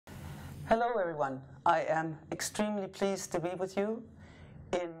Hello everyone. I am extremely pleased to be with you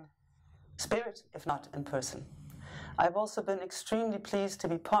in spirit, if not in person. I've also been extremely pleased to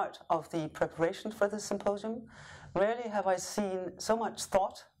be part of the preparation for this symposium. Rarely have I seen so much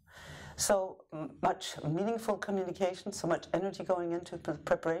thought, so much meaningful communication, so much energy going into the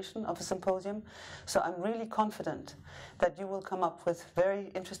preparation of a symposium. So I'm really confident that you will come up with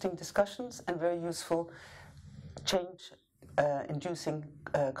very interesting discussions and very useful change-inducing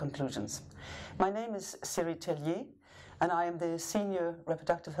conclusions. My name is Siri Tellier, and I am the Senior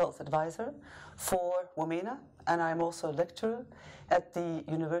Reproductive Health Advisor for WOMENA, and I am also a lecturer at the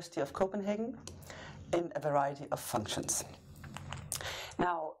University of Copenhagen in a variety of functions.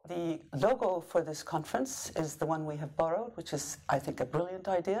 Now, the logo for this conference is the one we have borrowed, which is, I think, a brilliant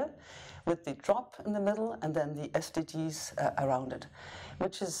idea, with the drop in the middle and then the SDGs around it,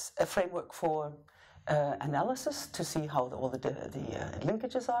 which is a framework for analysis to see how all the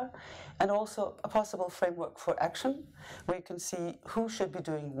linkages are, and also a possible framework for action, where you can see who should be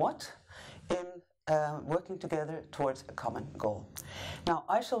doing what in working together towards a common goal. Now,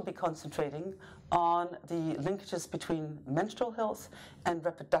 I shall be concentrating on the linkages between menstrual health and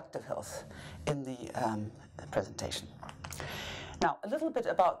reproductive health in the presentation. Now, a little bit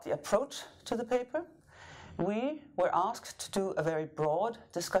about the approach to the paper. We were asked to do a very broad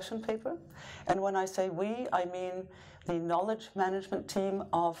discussion paper, and when I say we, I mean the knowledge management team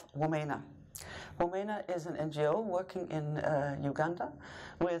of WOMENA. WOMENA is an NGO working in Uganda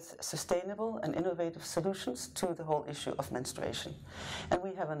with sustainable and innovative solutions to the whole issue of menstruation. And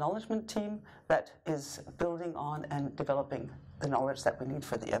we have a knowledge team that is building on and developing the knowledge that we need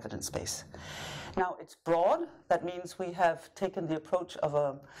for the evidence base. Now, it's broad. That means we have taken the approach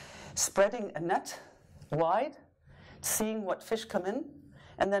of spreading a net wide, seeing what fish come in,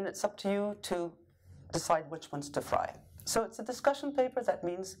 and then it's up to you to decide which ones to fry. So it's a discussion paper. That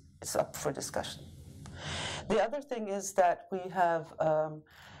means it's up for discussion. The other thing is that we have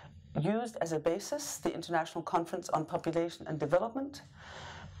used as a basis the International Conference on Population and Development,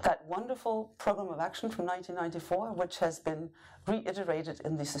 that wonderful program of action from 1994, which has been reiterated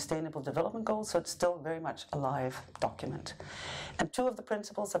in the Sustainable Development Goals, so it's still very much a live document. And two of the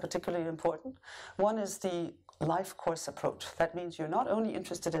principles are particularly important. One is the life course approach. That means you're not only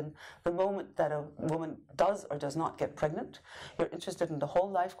interested in the moment that a woman does or does not get pregnant, you're interested in the whole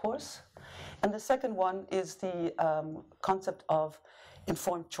life course. And the second one is the concept of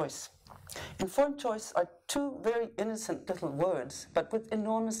informed choice. Informed choice are two very innocent little words, but with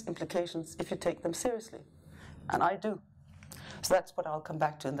enormous implications if you take them seriously. And I do. So that's what I'll come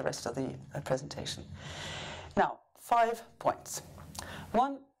back to in the rest of the presentation. Now, 5 points.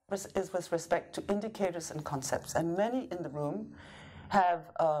 One is with respect to indicators and concepts. And many in the room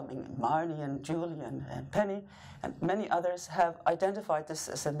have, Marnie and Julie and Penny and many others have identified this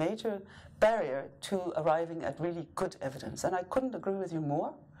as a major barrier to arriving at really good evidence. And I couldn't agree with you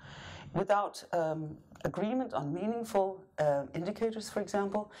more. Without agreement on meaningful indicators, for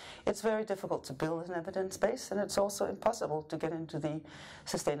example, it's very difficult to build an evidence base, and it's also impossible to get into the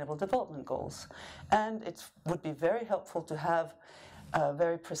Sustainable Development Goals. And it would be very helpful to have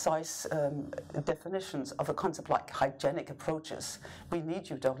very precise definitions of a concept like hygienic approaches. We need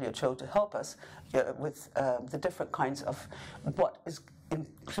you, WHO, to help us with the different kinds of what is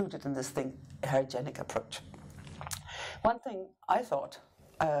included in this thing, hygienic approach. One thing I thought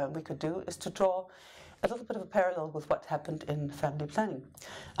we could do is to draw a little bit of a parallel with what happened in family planning.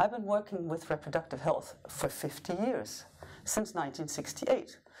 I've been working with reproductive health for 50 years, since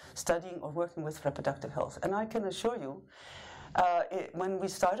 1968, studying or working with reproductive health. And I can assure you, when we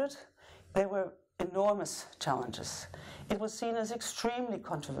started, there were enormous challenges. It was seen as extremely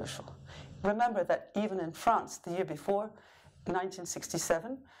controversial. Remember that even in France, the year before,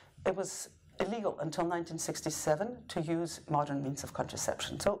 1967, it was illegal until 1967 to use modern means of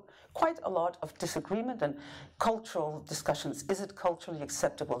contraception. So quite a lot of disagreement and cultural discussions. Is it culturally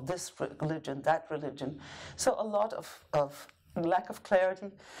acceptable, this religion, that religion? So a lot of lack of clarity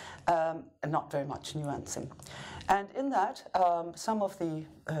and not very much nuancing. And in that, some of the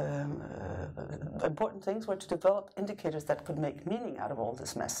important things were to develop indicators that could make meaning out of all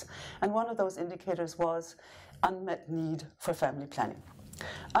this mess. And one of those indicators was unmet need for family planning.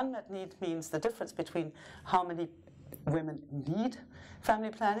 Unmet need means the difference between how many women need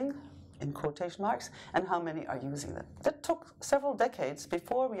family planning, in quotation marks, and how many are using them. That took several decades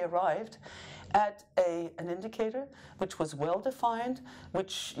before we arrived at an indicator which was well defined,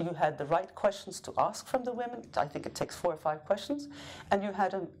 which you had the right questions to ask from the women. I think it takes 4 or 5 questions, and you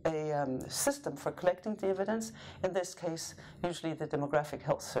had a system for collecting the evidence, in this case usually the demographic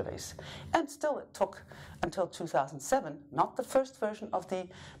health surveys. And still it took until 2007, not the first version of the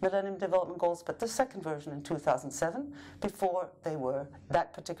Millennium Development Goals, but the second version in 2007, before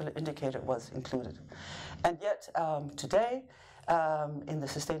that particular indicator was included. And yet today, in the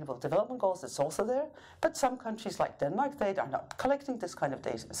Sustainable Development Goals, it's also there, but some countries like Denmark, they are not collecting this kind of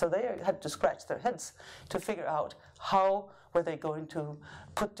data. So they had to scratch their heads to figure out how were they going to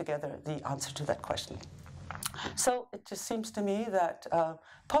put together the answer to that question. So it just seems to me that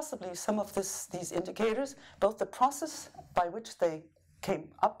possibly some of these indicators, both the process by which they came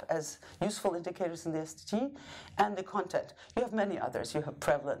up as useful indicators in the SDG, and the content. You have many others. You have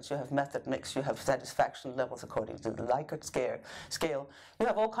prevalence, you have method mix, you have satisfaction levels according to the Likert scale. You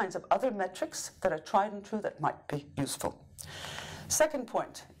have all kinds of other metrics that are tried and true that might be useful. Second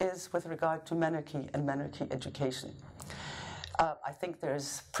point is with regard to menarche and menarche education. I think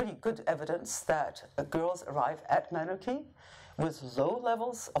there's pretty good evidence that girls arrive at menarche with low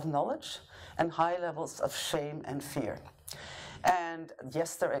levels of knowledge and high levels of shame and fear. And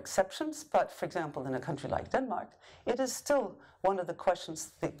yes, there are exceptions, but for example, in a country like Denmark, it is still one of the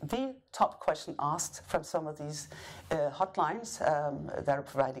questions, the top question asked from some of these hotlines that are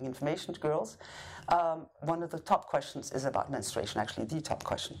providing information to girls. One of the top questions is about menstruation, actually the top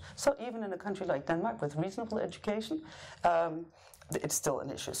question. So even in a country like Denmark with reasonable education, it's still an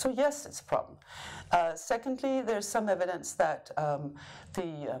issue. So yes, it's a problem. Secondly, there's some evidence that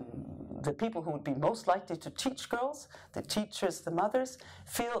the people who would be most likely to teach girls, the teachers, the mothers,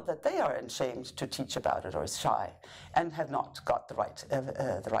 feel that they are ashamed to teach about it or shy and have not got the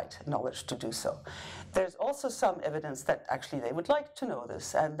right knowledge to do so. There's also some evidence that actually they would like to know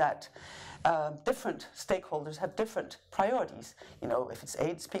this, and that different stakeholders have different priorities. You know, if it's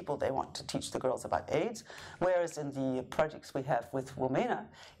AIDS people, they want to teach the girls about AIDS, whereas in the projects we have with Womena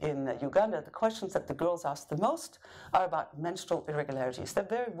in Uganda, the questions that the girls ask the most are about menstrual irregularities. They're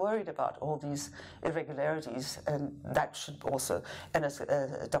very worried about all these irregularities, and that should also, and as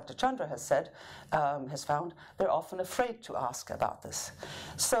Dr. Chandra has said, has found, they're often afraid to ask about this.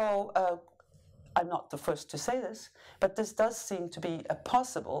 So I'm not the first to say this, but this does seem to be a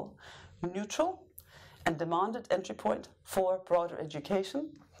possible neutral and demanded entry point for broader education.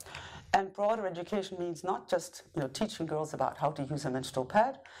 And broader education means not just teaching girls about how to use a menstrual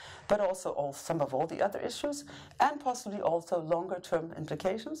pad, but also some of all the other issues, and possibly also longer-term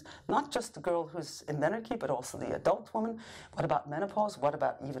implications, not just the girl who's in menarche, but also the adult woman. What about menopause? What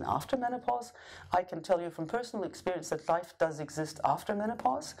about even after menopause? I can tell you from personal experience that life does exist after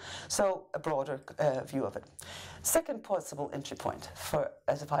menopause, so a broader view of it. Second possible entry point,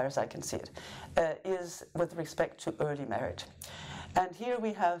 as far as I can see it, is with respect to early marriage. And here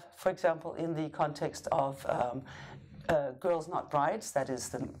we have, for example, in the context of Girls Not Brides, that is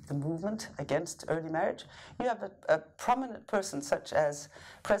the movement against early marriage, you have a prominent person such as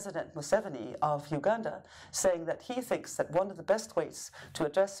President Museveni of Uganda saying that he thinks that one of the best ways to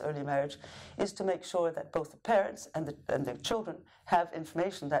address early marriage is to make sure that both the parents and their children have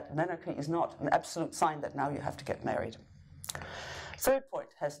information that menarche is not an absolute sign that now you have to get married. Third point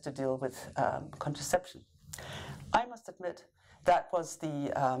has to deal with contraception. I must admit, that was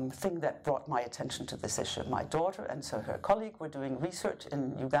the thing that brought my attention to this issue. My daughter and so her colleague were doing research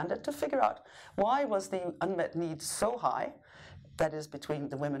in Uganda to figure out why was the unmet need so high, that is between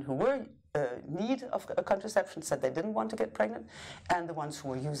the women who were in need of contraception, said they didn't want to get pregnant, and the ones who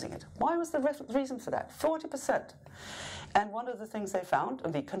were using it. Why was the reason for that? 40%. And one of the things they found,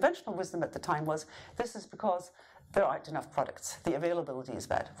 and the conventional wisdom at the time was, this is because there aren't enough products. The availability is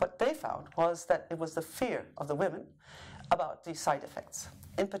bad. What they found was that it was the fear of the women about the side effects,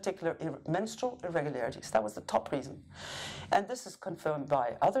 in particular menstrual irregularities. That was the top reason. And this is confirmed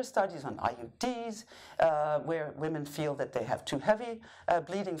by other studies on IUDs, where women feel that they have too heavy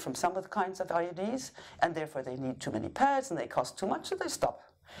bleeding from some of the kinds of IUDs, and therefore they need too many pads and they cost too much, so they stop.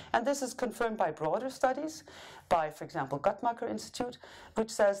 And this is confirmed by broader studies, by, for example, Guttmacher Institute, which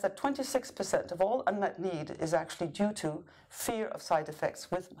says that 26% of all unmet need is actually due to fear of side effects,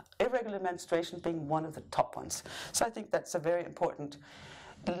 with irregular menstruation being one of the top ones. So I think that's a very important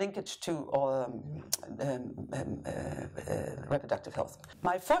linkage to reproductive health.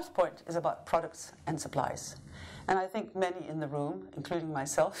 My fourth point is about products and supplies. And I think many in the room, including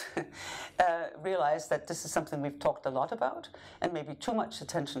myself, realize that this is something we've talked a lot about, and maybe too much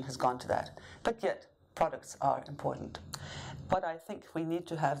attention has gone to that. But yet, products are important. What I think we need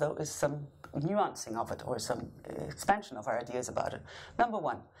to have, though, is some nuancing of it, or some expansion of our ideas about it. Number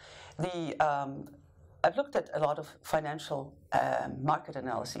one, I've looked at a lot of financial market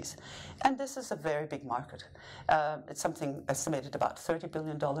analyses, and this is a very big market. It's something estimated about $30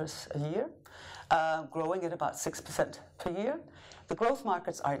 billion a year, growing at about 6% per year. The growth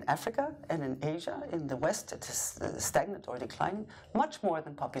markets are in Africa and in Asia. In the West, it is stagnant or declining, much more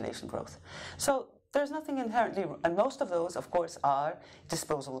than population growth. So there's nothing inherently, and most of those, of course, are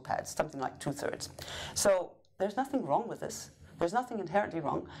disposable pads, something like 2/3. So there's nothing wrong with this. There's nothing inherently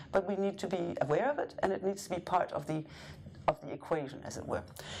wrong, but we need to be aware of it, and it needs to be part of the equation, as it were.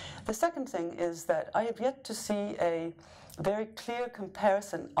 The second thing is that I have yet to see a very clear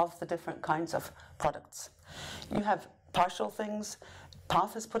comparison of the different kinds of products. You have partial things.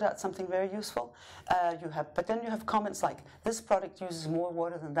 PATH has put out something very useful. But then you have comments like, this product uses more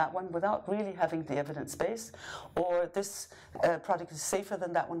water than that one, without really having the evidence base, or this product is safer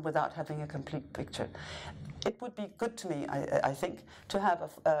than that one, without having a complete picture. It would be good to me, I think, to have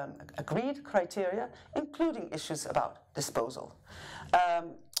agreed criteria, including issues about disposal.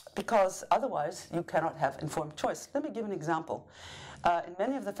 Because otherwise you cannot have informed choice. Let me give an example. In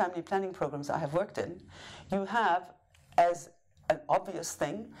many of the family planning programs I have worked in, you have, as an obvious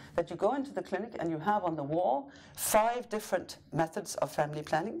thing, that you go into the clinic and you have on the wall 5 different methods of family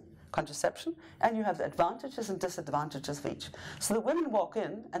planning, contraception, and you have the advantages and disadvantages of each. So the women walk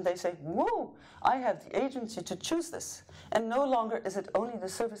in and they say, whoa, I have the agency to choose this. And no longer is it only the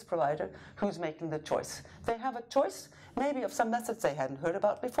service provider who's making the choice. They have a choice, maybe of some methods they hadn't heard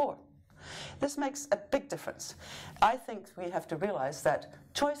about before. This makes a big difference. I think we have to realize that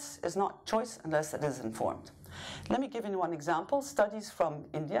choice is not choice unless it is informed. Let me give you one example. Studies from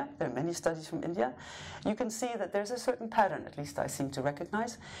India. There are many studies from India. You can see that there's a certain pattern, at least I seem to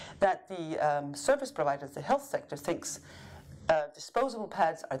recognize, that the service providers, the health sector, thinks disposable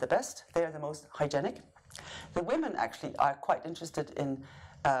pads are the best. They are the most hygienic. The women actually are quite interested in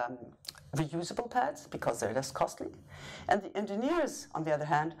reusable pads because they're less costly. And the engineers, on the other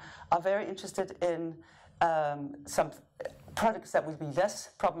hand, are very interested in some products that would be less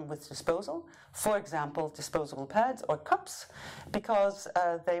problem with disposal. For example, disposable pads or cups, because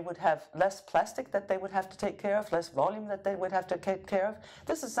they would have less plastic that they would have to take care of, less volume that they would have to take care of.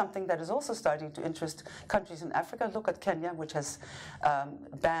 This is something that is also starting to interest countries in Africa. Look at Kenya, which has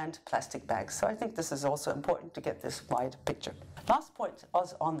banned plastic bags. So I think this is also important to get this wide picture. Last point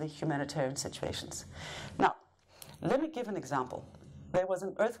was on the humanitarian situations. Now, let me give an example. There was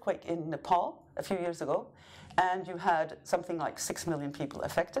an earthquake in Nepal a few years ago, and you had something like 6 million people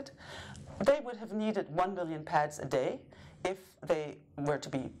affected. They would have needed 1 million pads a day if their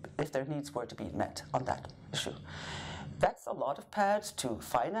needs were to be met on that issue. That's a lot of pads to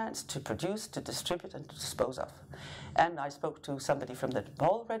finance, to produce, to distribute, and to dispose of. And I spoke to somebody from the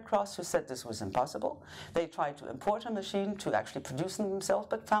Nepal Red Cross who said this was impossible. They tried to import a machine to actually produce them themselves,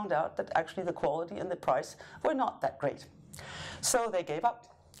 but found out that actually the quality and the price were not that great. So they gave up.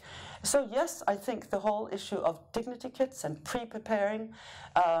 So yes, I think the whole issue of dignity kits and pre-preparing,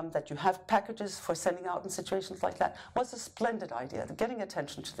 that you have packages for sending out in situations like that, was a splendid idea, getting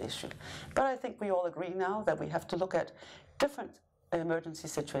attention to the issue. But I think we all agree now that we have to look at different emergency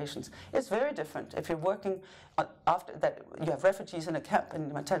situations. It's very different if you're working after that, you have refugees in a camp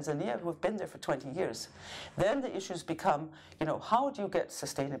in Tanzania who have been there for 20 years. Then the issues become, how do you get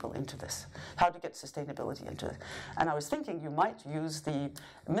sustainable into this? How do you get sustainability into it? And I was thinking you might use the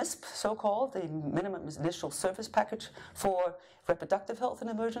MISP, so-called, the Minimum Initial Service Package for reproductive health in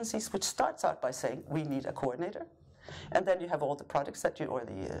emergencies, which starts out by saying we need a coordinator. And then you have all the products that or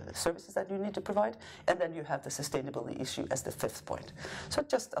the services that you need to provide, and then you have the sustainability issue as the 5th point. So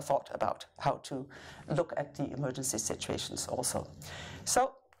just a thought about how to look at the emergency situations also.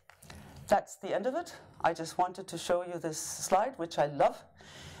 So that's the end of it. I just wanted to show you this slide, which I love.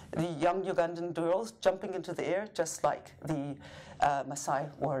 The young Ugandan girls jumping into the air, just like the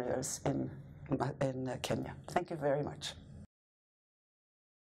Maasai warriors in Kenya. Thank you very much.